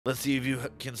Let's see if you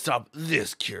can stop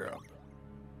this, Kyurem.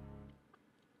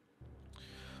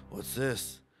 What's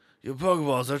this? Your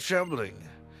Pokeballs are trembling.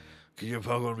 Could your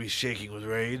Pokemon be shaking with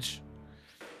rage?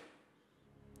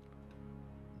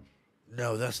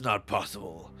 No, that's not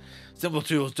possible. Simple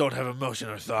tools don't have emotion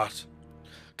or thought.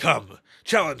 Come,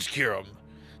 challenge Kyurem.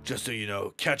 Just so you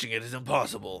know, catching it is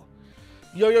impossible.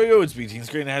 Yo, it's B-tean.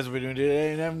 Screen has been doing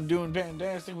today, and I'm doing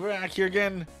fantastic. We're back here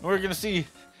again. We're gonna see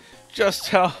just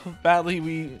how badly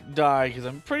we die, because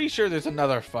I'm pretty sure there's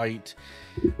another fight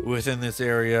within this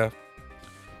area.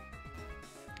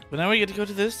 But now we get to go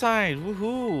to this side.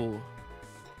 Woohoo!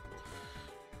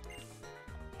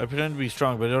 I pretend to be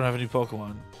strong, but I don't have any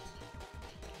Pokemon.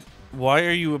 Why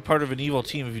are you a part of an evil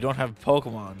team if you don't have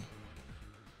Pokemon?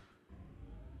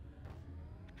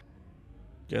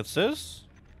 Gets this?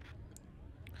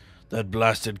 That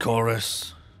blasted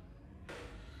chorus.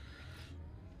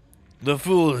 The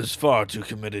fool is far too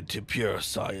committed to pure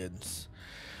science.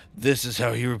 This is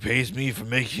how he repays me for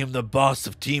making him the boss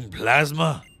of Team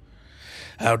Plasma?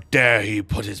 How dare he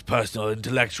put his personal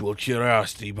intellectual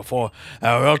curiosity before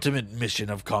our ultimate mission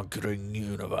of conquering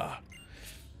Unova?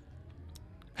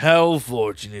 How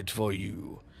fortunate for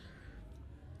you.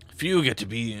 Few get to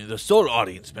be the sole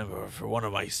audience member for one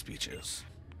of my speeches.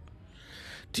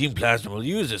 Team Plasma will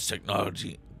use its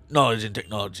knowledge and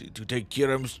technology to take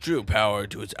Kyurem's true power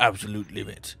to its absolute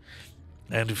limit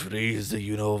and freeze the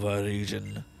Unova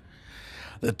region.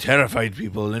 The terrified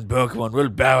people in Pokemon will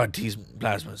bow at Team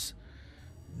Plasma's.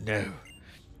 No,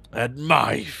 at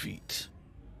my feet.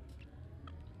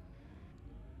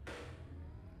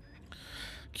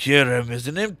 Kyurem is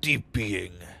an empty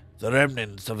being, the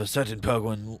remnants of a certain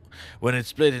Pokemon when it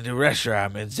split into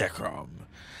Reshiram and Zekrom.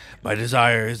 My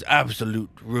desire is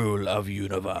absolute rule of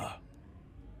Unova.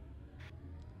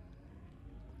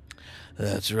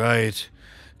 That's right.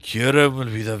 Kyurem will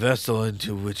be the vessel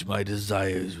into which my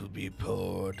desires will be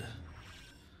poured.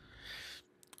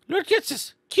 Lord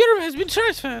Getsus, Kyurem has been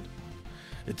transferred.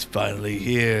 It's finally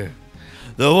here.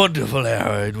 The wonderful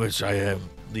era in which I am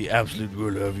the absolute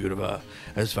ruler of Unova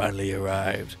has finally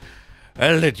arrived.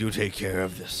 I'll let you take care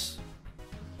of this.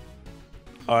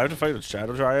 Oh, I have to fight with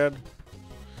Shadow Triad?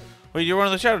 Wait, you're one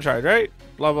of the Shadow Triad, right?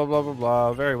 Blah, blah, blah, blah,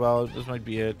 blah. Very well, this might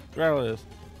be it. Regardless.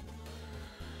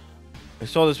 I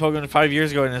saw this Pokemon 5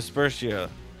 years ago in Aspertia,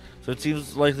 so it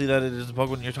seems likely that it is the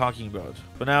Pokemon you're talking about.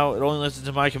 But now, it only listens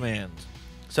to my commands.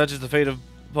 Such is the fate of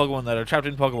Pokemon that are trapped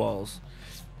in Pokeballs.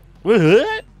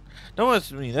 What? Don't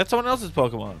listen to me, that's someone else's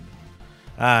Pokemon.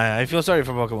 I feel sorry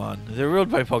for Pokemon. They're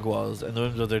ruled by Pokeballs and the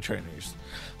whims of their trainers.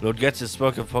 Lord Getsus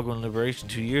spoke of Pokemon liberation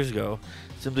 2 years ago,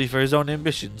 simply for his own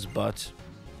ambitions, but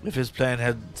if his plan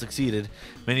had succeeded,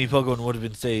 many Pokemon would have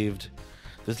been saved.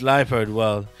 This Liepard,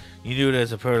 well, you knew it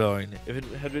as a Purloin. If it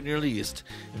had been released,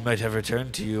 it might have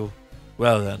returned to you.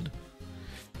 Well then.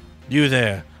 You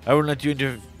there, I won't let you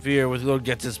interfere with Lord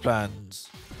Getsus' plans.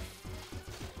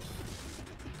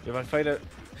 If I fight it,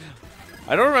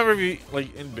 I don't remember if you,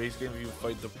 like, in base game, if you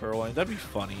fight the Purloin. That'd be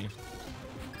funny.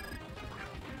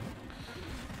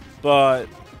 But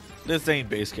this ain't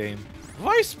base game.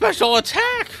 Why special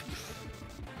attack?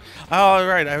 Oh,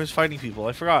 right, I was fighting people.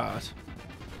 I forgot.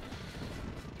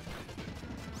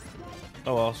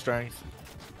 Oh well, strength.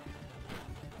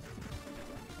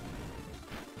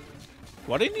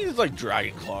 Why do you need like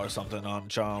Dragon Claw or something on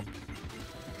Chomp?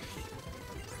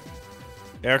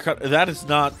 Aircut. That is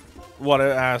not what I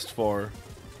asked for.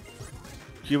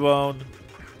 Cubone.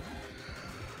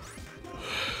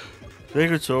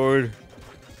 Sacred Sword.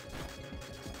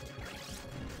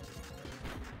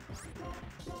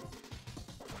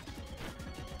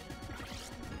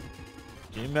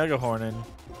 Give me Mega Hornin.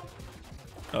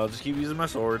 I'll just keep using my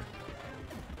sword.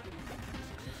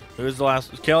 Who's the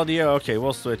last? Keldeo? Okay,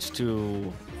 we'll switch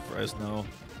to Fresno.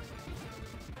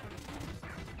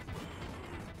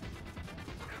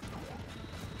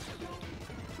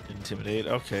 Intimidate.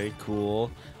 Okay,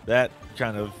 cool. That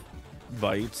kind of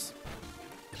bites.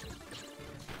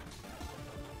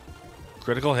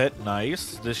 Critical hit.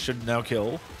 Nice. This should now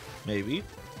kill. Maybe.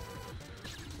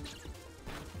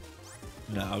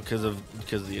 No, because of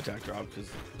the attack drop.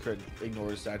 Because crit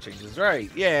ignores stat changes.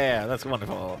 Right? Yeah, that's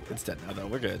wonderful. It's dead now, though.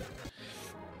 We're good.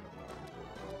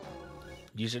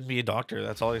 You shouldn't be a doctor.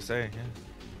 That's all I say. Yeah.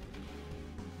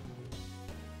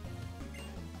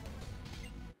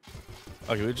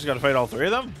 Okay, we just gotta fight all three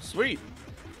of them. Sweet.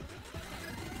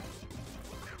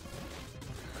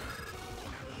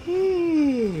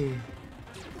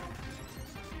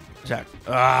 Attack.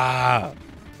 Ah,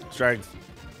 strength.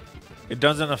 It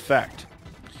doesn't affect.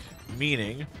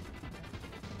 Meaning,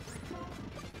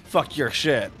 fuck your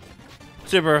shit.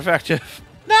 Super effective.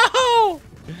 No!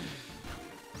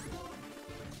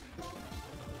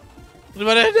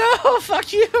 But no,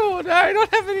 fuck you. No, I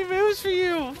don't have any moves for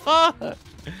you. Fuck.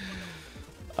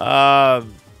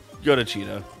 Go to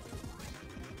Cheetah.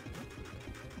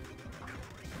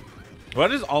 Why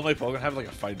does all my Pokemon have like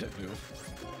a fight type move?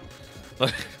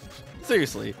 Like,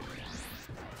 seriously.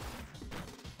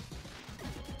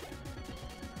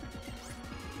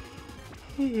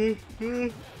 Drain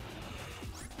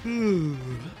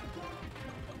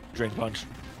Punch.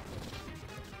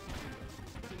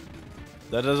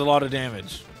 That does a lot of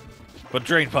damage. But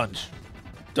Drain Punch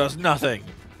does nothing.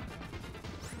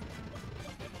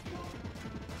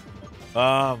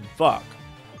 Fuck.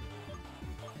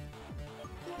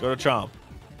 Go to Chomp.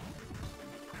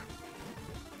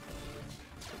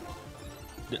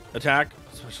 Attack.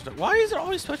 Special attack. Why is it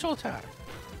always special attack?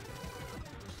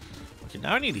 Okay,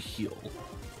 now I need to heal.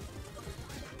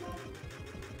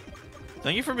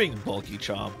 Thank you for being bulky,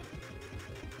 Chomp.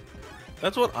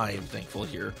 That's what I am thankful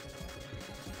here.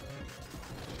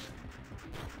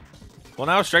 Well,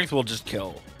 now Strength will just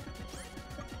kill.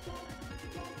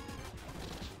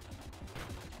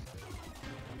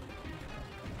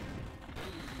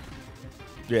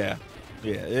 Yeah.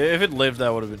 Yeah. If it lived,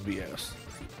 that would have been BS.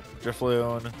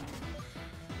 Drifloon.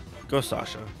 Go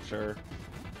Sasha. Sure.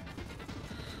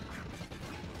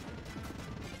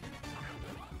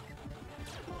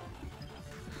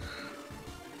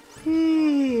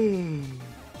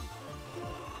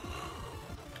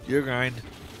 Your grind.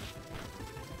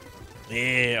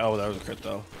 Yeah. Oh, that was a crit,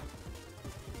 though.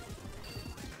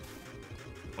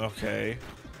 Okay.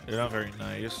 You're not very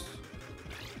nice.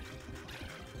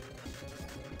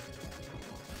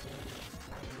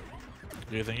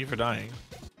 Yeah, thank you for dying.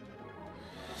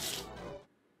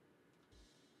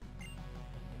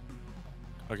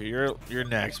 Okay, you're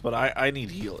next, but I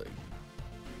need healing.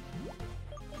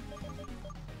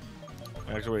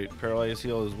 Actually, wait, paralyze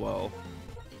heal as well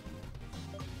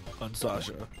on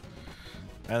Sasha,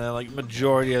 and then like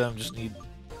majority of them just need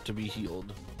to be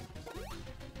healed.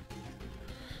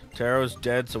 Taro's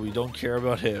dead, so we don't care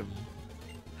about him.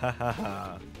 Ha ha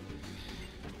ha.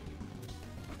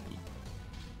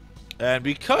 And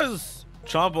because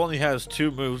Chomp only has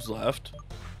 2 moves left,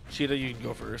 Cheetah, you can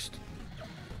go first.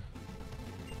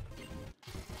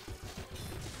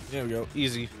 There we go.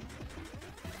 Easy.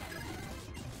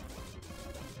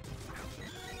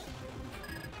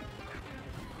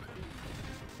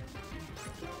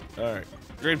 Alright.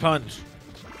 Drain Punch.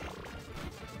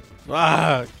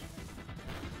 Fuck.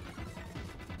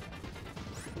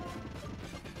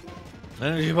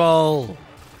 Energy Ball.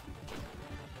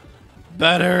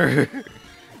 Better.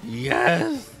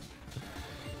 Yes.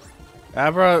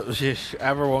 Abra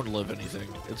won't live anything.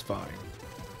 It's fine.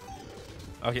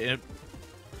 Okay, it's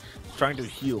trying to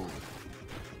heal.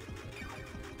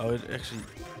 Oh, it actually.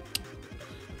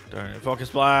 Darn it!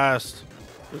 Focus Blast.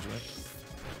 Which way?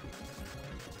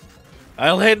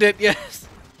 I'll hit it. Yes.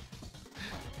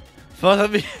 Follow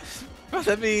me.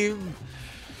 Follow me. All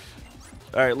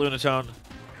right, Luna Tone.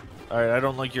 All right, I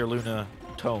don't like your Luna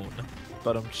Tone,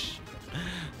 but I'm.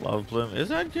 Lava Plume. Is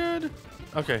that good?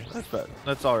 Okay, that's bad.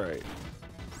 That's all right.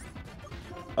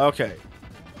 Okay.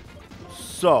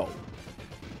 So,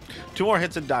 2 more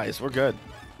hits and dies. We're good.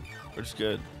 We're just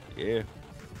good. Yeah.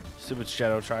 Stupid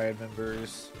Shadow Triad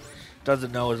members.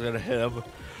 Doesn't know it's gonna hit him.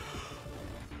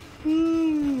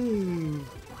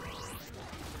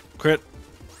 Crit.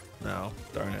 No.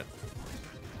 Darn it.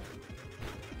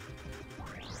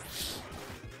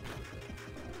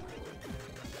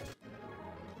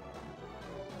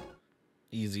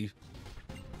 Easy.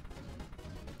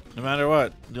 No matter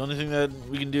what, the only thing that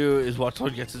we can do is watch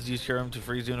Lord Getz's use Kyurem to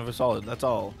freeze Unova Solid. That's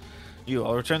all.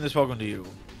 I'll return this Pokemon to you.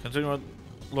 Considering what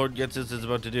Lord Getz's is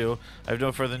about to do, I have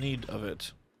no further need of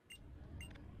it.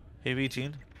 Hey,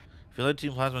 B-tean. If you let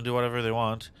Team Plasma do whatever they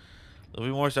want, there'll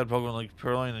be more sad Pokemon like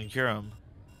Purloin and Kyurem.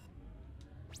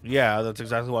 Yeah, that's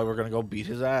exactly why we're gonna go beat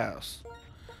his ass.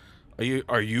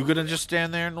 Are you gonna just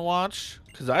stand there and watch?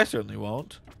 Because I certainly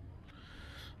won't.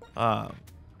 How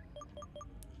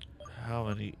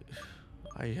many?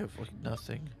 I have like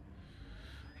nothing.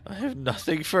 I have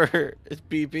nothing for it's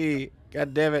BP.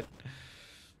 God damn it.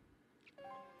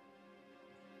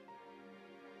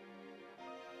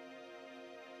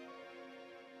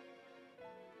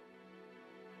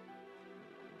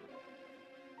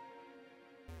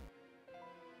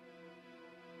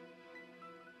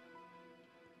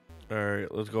 All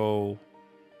right, let's go.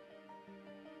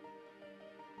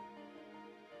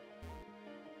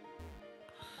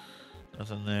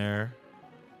 Nothing there.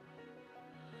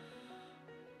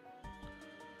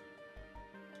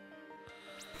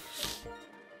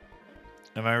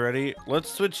 Am I ready?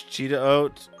 Let's switch Cheetah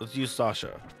out. Let's use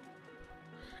Sasha.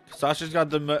 Sasha's got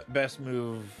the best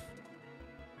move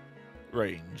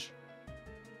range.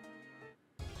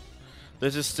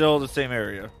 This is still the same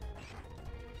area.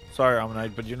 Sorry,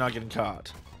 Ammonite, but you're not getting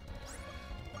caught.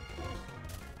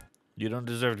 You don't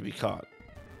deserve to be caught.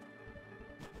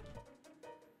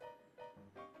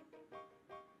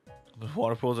 The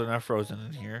water pools are not frozen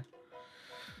in here.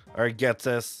 Alright, gets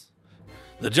this.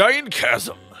 The Giant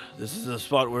Chasm. This is the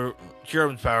spot where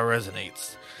Kyurem's power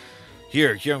resonates.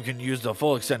 Here, Kyurem can use the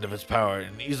full extent of its power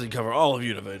and easily cover all of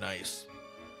Unova in ice.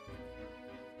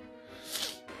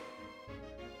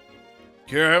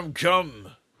 Kyurem, come!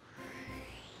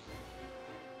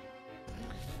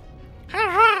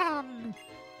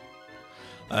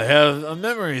 I have a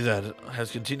memory that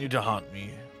has continued to haunt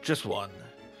me. Just one.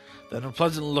 That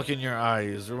unpleasant look in your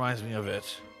eyes reminds me of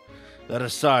it. That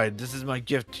aside, this is my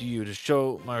gift to you to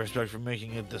show my respect for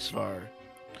making it this far.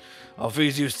 I'll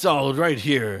freeze you solid right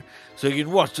here, so you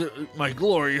can watch my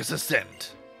glorious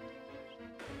ascent.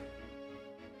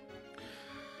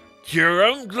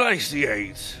 Kyurem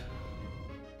Glaciate!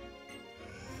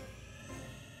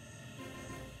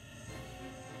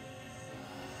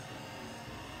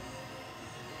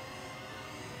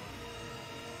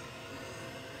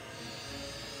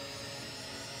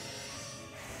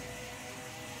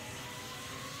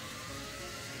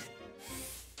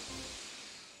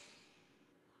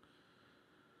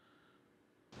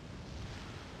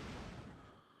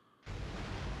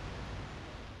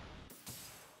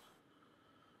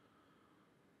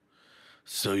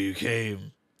 So you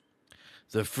came.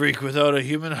 The freak without a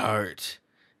human heart.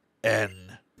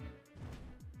 N.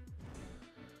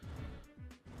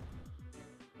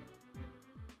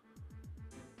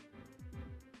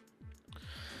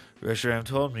 Reshiram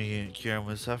told me Kyurem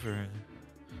was suffering.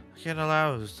 I can't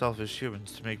allow selfish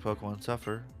humans to make Pokemon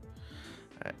suffer.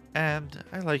 And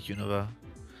I like Unova.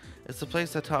 It's the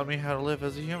place that taught me how to live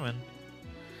as a human.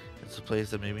 It's a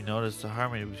place that made me notice the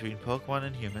harmony between Pokemon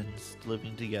and humans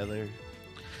living together.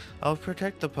 I'll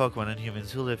protect the Pokemon and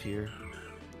humans who live here.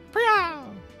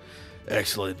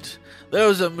 Excellent. That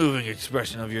was a moving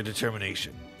expression of your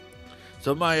determination.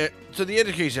 So the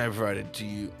education I provided to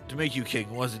you to make you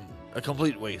king wasn't a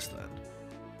complete waste then.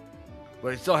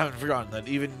 But I still haven't forgotten that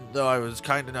even though I was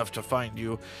kind enough to find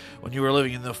you when you were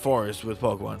living in the forest with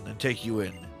Pokemon and take you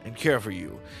in and care for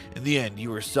you, in the end you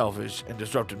were selfish and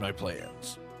disrupted my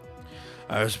plans.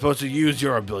 I was supposed to use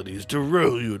your abilities to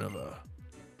rule Unova.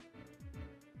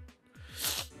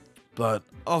 But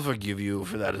I'll forgive you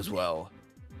for that as well.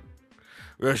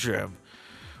 Reshiram,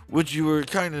 which you were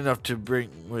kind enough to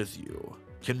bring with you,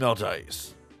 can melt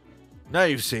ice. Now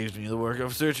you've saved me the work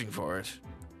of searching for it.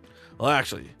 Well,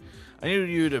 actually, I knew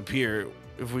you'd appear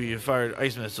if we had fired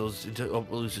ice missiles into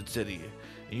Lucid City,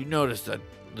 and you noticed that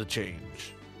the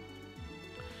change.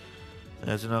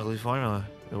 That's an ugly formula.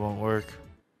 It won't work.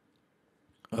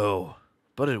 Oh,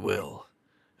 but it will.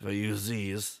 If I use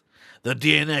these, the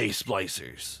DNA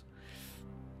splicers.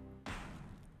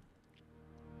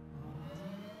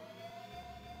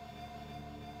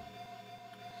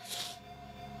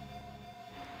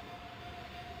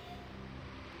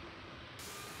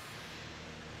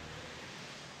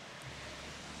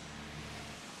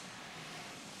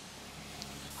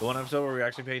 The one episode where we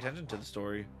actually pay attention to the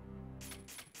story.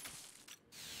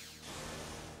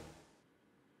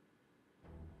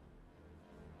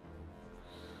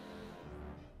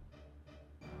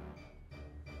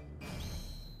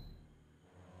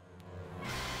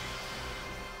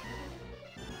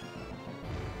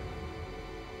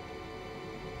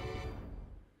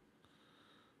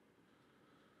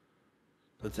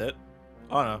 That's it?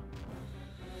 Oh no.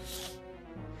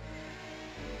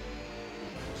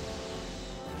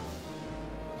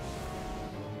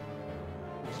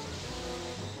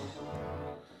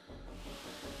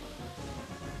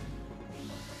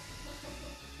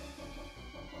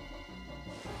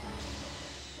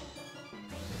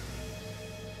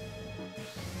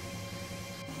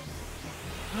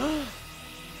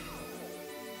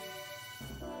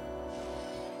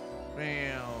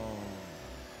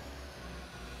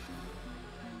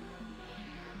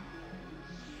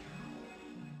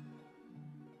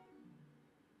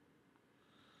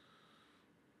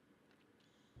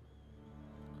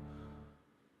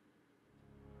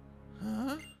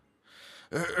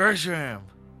 Reshiram.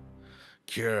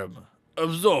 Kyurem,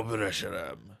 absorb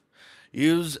Reshiram.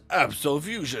 Use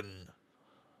Absolution.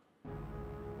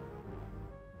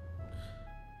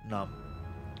 Nom.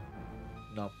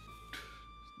 Nom.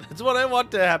 That's what I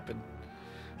want to happen.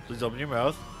 Please open your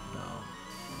mouth. No.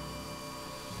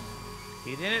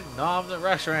 He didn't nom the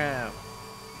Reshiram.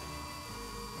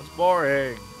 That's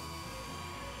boring.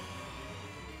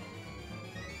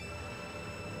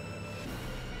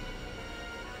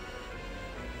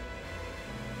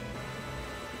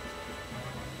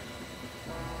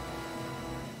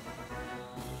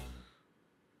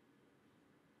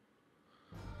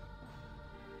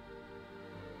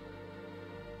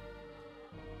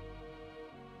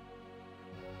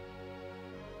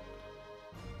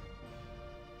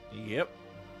 Yep.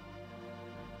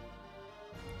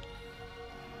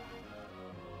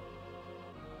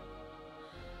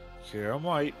 Kyurem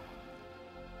white.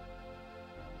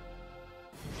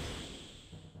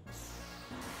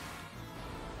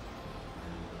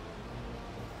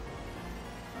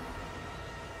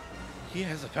 He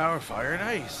has the power of fire and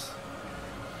ice.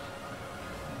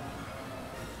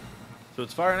 So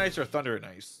it's fire and ice or thunder and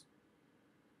ice?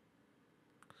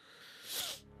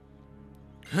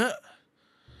 Huh.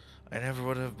 I never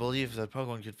would have believed that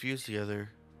Pokemon could fuse together.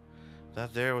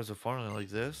 That there was a formula like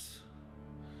this.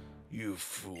 You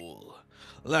fool.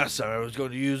 Last time I was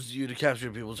going to use you to capture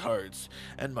people's hearts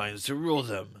and minds to rule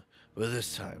them. But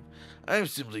this time, I'm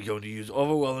simply going to use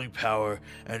overwhelming power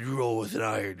and rule with an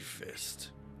iron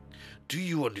fist. Do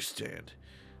you understand?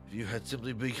 If you had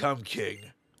simply become king,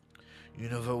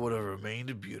 Unova would have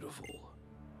remained beautiful.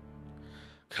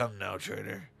 Come now,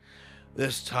 trainer.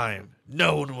 This time,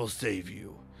 no one will save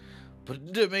you.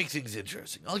 But to make things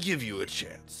interesting, I'll give you a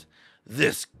chance.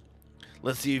 Let's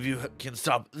see if you can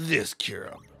stop this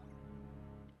Kyurem.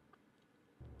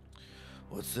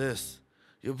 What's this?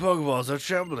 Your Pokeballs are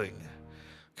trembling.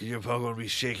 Could your Pokemon be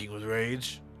shaking with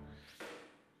rage?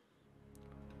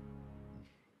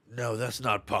 No, that's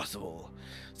not possible.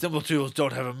 Simple tools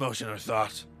don't have emotion or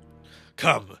thought.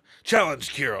 Come,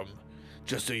 challenge Kyurem.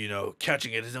 Just so you know,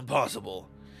 catching it is impossible.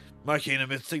 My cane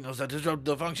emits signals that disrupt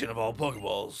the function of all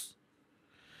Pokeballs.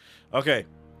 Okay.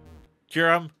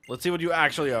 Kyurem, let's see what you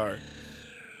actually are.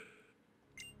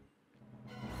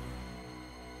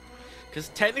 Because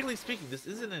technically speaking, this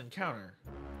isn't an encounter.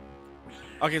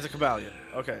 Okay, it's a Cobalion.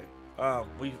 Okay.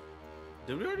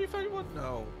 Did we already fight one?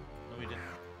 No. No, we didn't.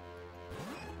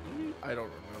 I don't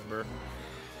remember.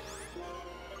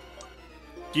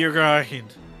 Gear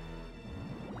grind.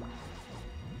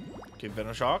 Okay,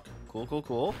 Venoshock. Cool, cool,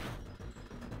 cool.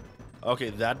 Okay,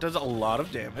 that does a lot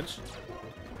of damage.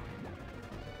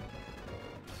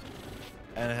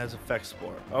 And it has Effect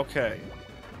Spore. Okay.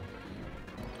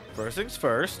 First things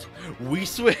first, we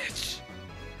switch.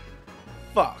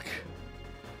 Fuck.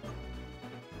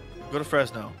 Go to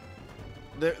Fresno.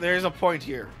 There's a point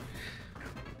here.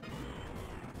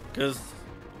 Because,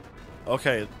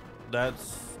 okay,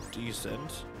 that's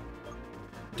decent.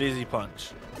 Daisy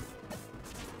Punch.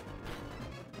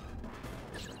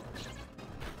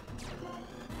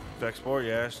 Effect Spore,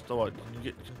 yes. So what? Can you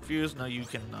get confused? No, you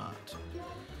cannot.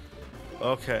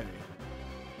 Okay.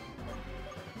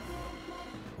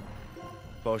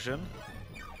 Potion.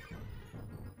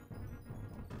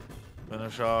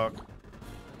 Venoshock.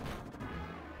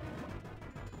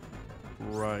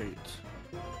 Right.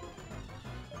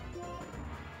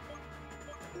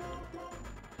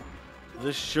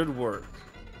 This should work.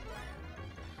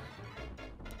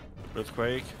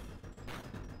 Earthquake.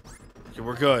 Okay,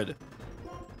 we're good.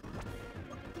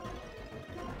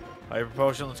 Hyper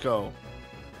Potion, let's go.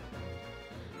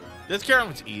 This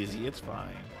Kyurem's easy, it's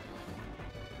fine.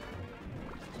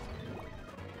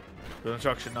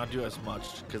 Venoshock should not do as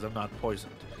much because I'm not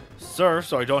poisoned. Surf,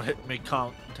 so I don't make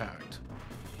contact.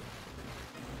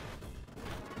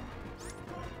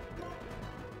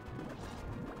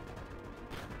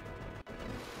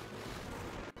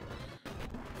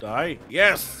 Die?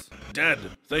 Yes! Dead.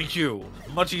 Thank you.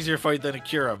 Much easier fight than a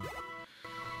Kyurem.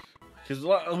 Because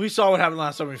we saw what happened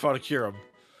last time we fought a Kyurem.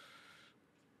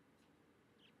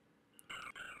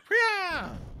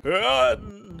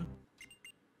 Run!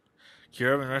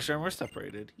 Kyurem and Reshiram were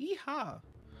separated. Yeehaw!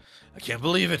 I can't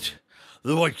believe it.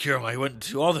 The white Kyurem I went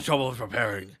to all the trouble of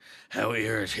preparing. How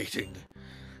irritating.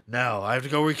 Now, I have to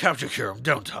go recapture Kyurem,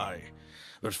 don't I?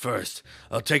 But first,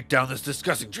 I'll take down this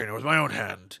disgusting trainer with my own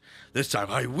hand. This time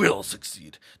I will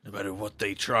succeed. No matter what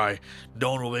they try,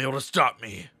 no one will be able to stop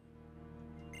me.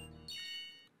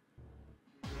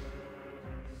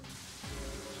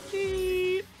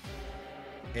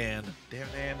 And, damn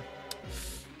it, and.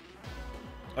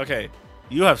 Okay,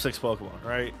 you have 6 Pokemon,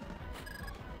 right?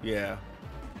 Yeah.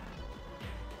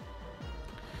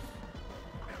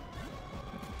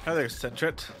 Hi there,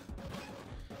 Sentret.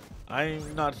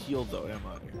 I'm not healed though, am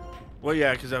I? Well,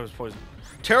 yeah, because I was poisoned.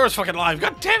 Taro's fucking alive!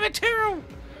 God damn it, Taro!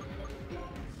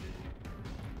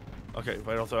 Okay,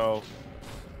 Vital Throw.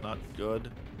 Not good.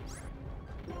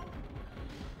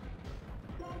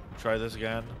 Try this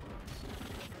again.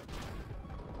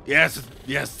 Yes!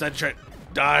 Yes, Sentret!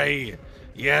 Die!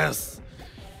 Yes!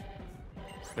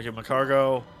 Okay,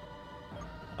 Macargo.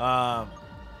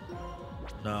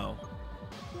 No.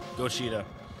 Go Cheetah.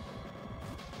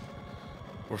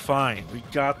 We're fine. We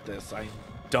got this. I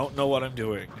don't know what I'm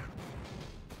doing.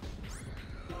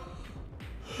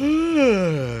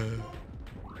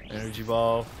 Energy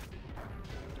Ball.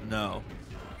 No.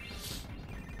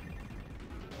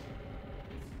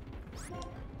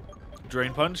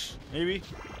 Drain Punch, maybe?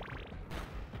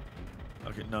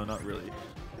 Okay, no, not really.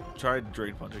 Try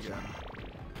Drain Punch again.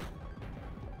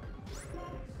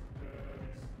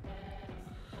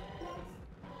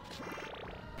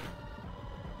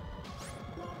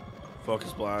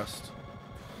 Focus Blast.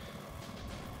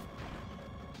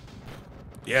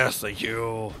 Yes, thank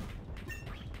you.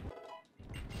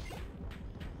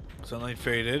 Sunlight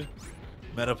faded.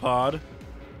 Metapod.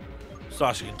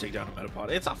 Sasha can take down a Metapod.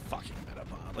 It's a fucking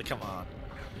Metapod. Like, come on.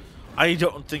 I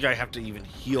don't think I have to even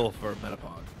heal for a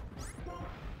Metapod.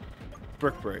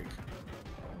 Brick Break.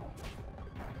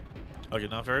 Okay,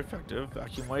 not very effective.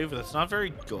 Vacuum Wave. That's not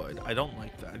very good. I don't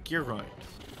like that. Gear Grind.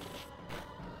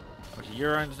 Okay,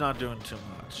 Gear Grind's not doing too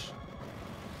much.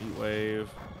 Heat Wave.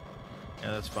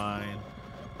 Yeah, that's fine.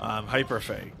 Hyper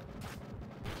Fade.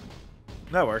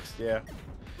 That works, yeah.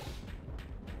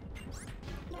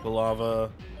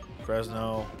 Balava,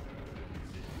 Fresno.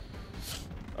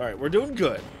 Alright, we're doing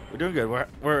good. We're doing good.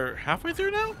 We're halfway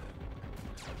through now?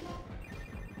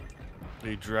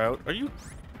 A Drought. Are you?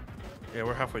 Yeah,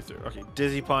 we're halfway through. Okay,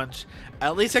 Dizzy Punch.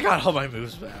 At least I got all my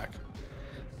moves back.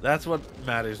 That's what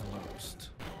matters most.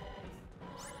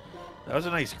 That was a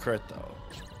nice crit, though.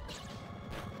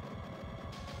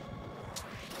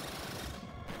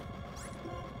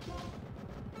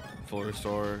 Full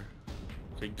Restore.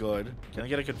 Okay, good. Can I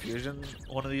get a Confusion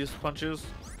one of these punches?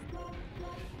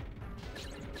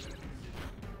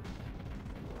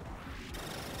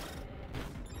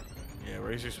 Yeah,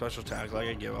 raise your special attack like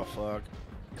I give a fuck.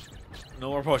 No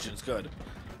more potions, good.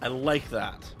 I like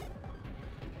that.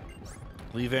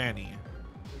 Leave Annie.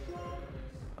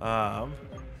 Tauros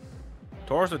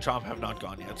and Chomp have not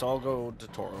gone yet, so I'll go to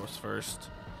Tauros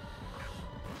first.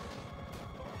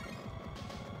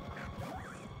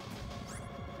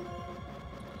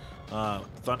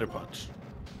 Thunder Punch.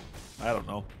 I don't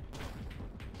know.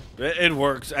 It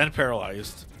works, and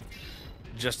Paralyzed.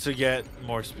 Just to get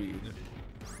more speed.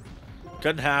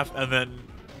 Cut in half, and then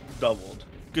doubled.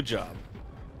 Good job.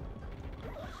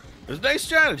 It was a nice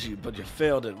strategy, but you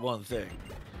failed at one thing.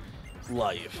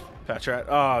 Life. Patrat.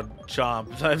 Oh,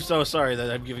 Chomp. I'm so sorry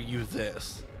that I'm giving you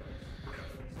this.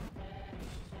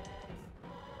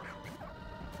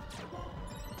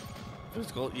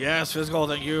 Physical. Yes, physical,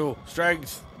 thank you.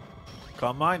 Strength.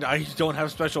 Calm Mind. I don't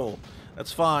have special.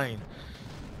 That's fine.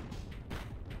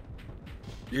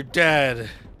 You're dead.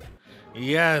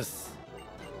 Yes.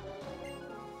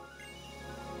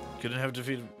 Couldn't have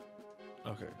defeated...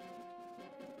 Okay.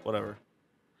 Whatever.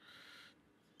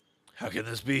 How can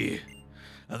this be?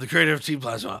 I'm the creator of Team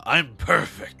Plasma. I'm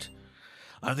perfect.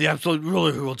 I'm the absolute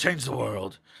ruler who will change the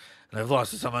world. And I've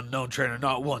lost to some unknown trainer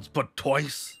not once, but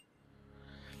twice.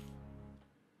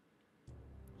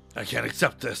 I can't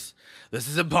accept this. This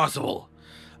is impossible.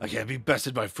 I can't be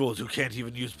bested by fools who can't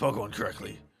even use Pokemon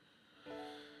correctly.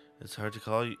 It's hard to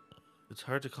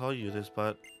call you this,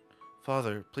 but...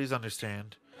 Father, please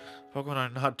understand. Pokemon are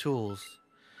not tools.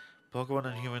 Pokemon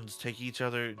and humans take each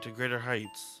other to greater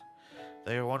heights.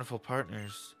 They are wonderful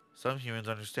partners. Some humans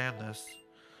understand this.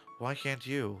 Why can't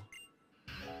you?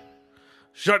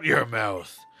 Shut your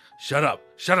mouth! Shut up!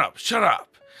 Shut up! Shut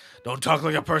up! Don't talk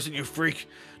like a person, you freak!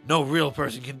 No real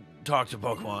person can talk to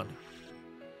Pokemon.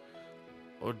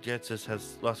 Lord Getsis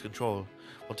has lost control.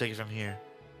 We'll take it from here.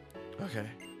 Okay.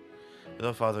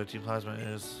 Hello, Father. Team Plasma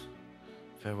is...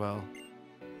 Farewell.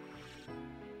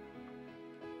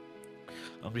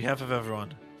 On behalf of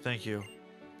everyone, thank you.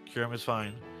 Kyurem is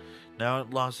fine. Now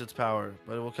it lost its power,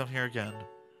 but it will come here again.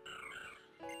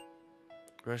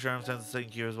 Reshiram sends a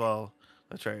thank you as well.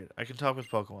 That's right, I can talk with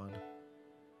Pokemon.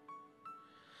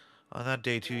 On that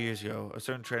day 2 years ago, a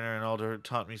certain trainer and elder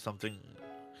taught me something.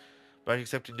 By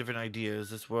accepting different ideas,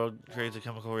 this world creates a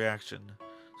chemical reaction.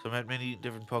 So I met many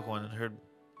different Pokemon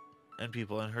and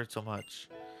people and heard so much.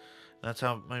 And that's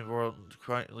how my world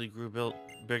quietly grew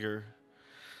bigger.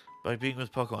 By being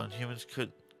with Pokemon, humans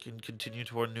can continue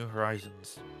toward new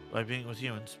horizons. By being with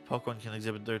humans, Pokemon can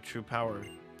exhibit their true power.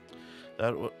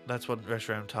 That's what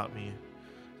Reshiram taught me.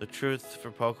 The truth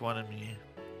for Pokemon and me.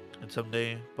 And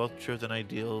someday, both truth and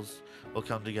ideals will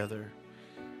come together.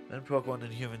 Then Pokemon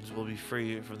and humans will be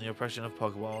free from the oppression of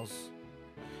Pokeballs.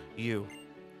 You.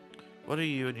 What are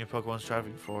you and your Pokemon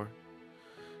striving for?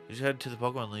 You should head to the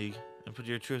Pokemon League and put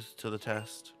your truth to the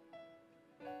test.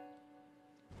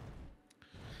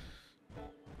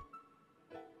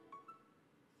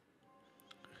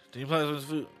 Team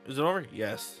Plasma, is it over?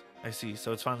 Yes, I see.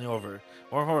 So it's finally over.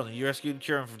 More importantly, you rescued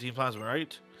Kyurem from Team Plasma,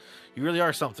 right? You really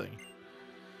are something.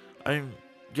 I'm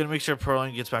gonna make sure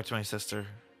Pearline gets back to my sister.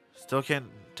 Still can't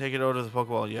take it out of the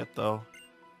Pokeball yet, though.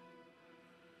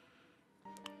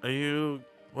 What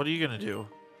are you gonna do?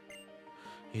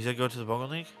 He said go to the Pokemon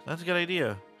League? That's a good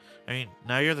idea. I mean,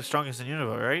 now you're the strongest in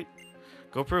Unova, right?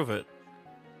 Go prove it.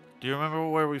 Do you remember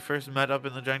where we first met up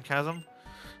in the Giant Chasm?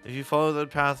 If you follow the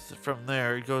path from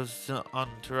there, it goes on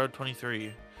to Road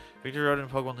 23. Victory Road and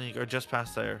Pokemon League are just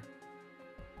past there.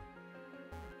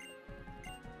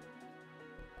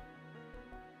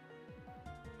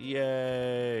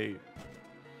 Yay!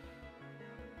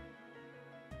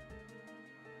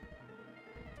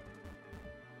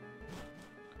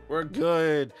 We're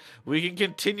good. We can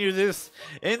continue this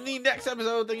in the next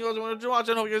episode. Thank you all so much for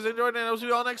watching. Hope you guys enjoyed it, and I'll see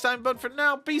you all next time. But for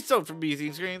now, peace out from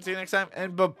B-tean Screen. See you next time,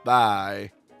 and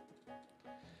bye-bye.